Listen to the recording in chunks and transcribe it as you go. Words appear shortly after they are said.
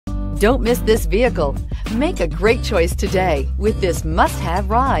Don't miss this vehicle. Make a great choice today with this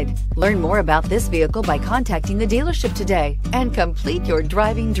must-have ride. Learn more about this vehicle by contacting the dealership today and complete your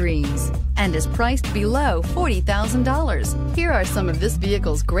driving dreams. And is priced below $40,000. Here are some of this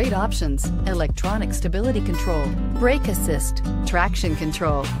vehicle's great options: electronic stability control, brake assist, traction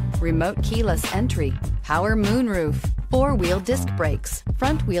control, remote keyless entry, power moonroof, four-wheel disc brakes,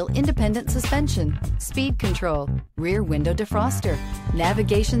 front-wheel independent suspension, speed control, rear window defroster,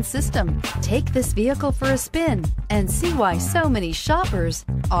 navigation system. Take this vehicle for a spin and see why so many shoppers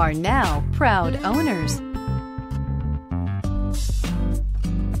are now proud owners.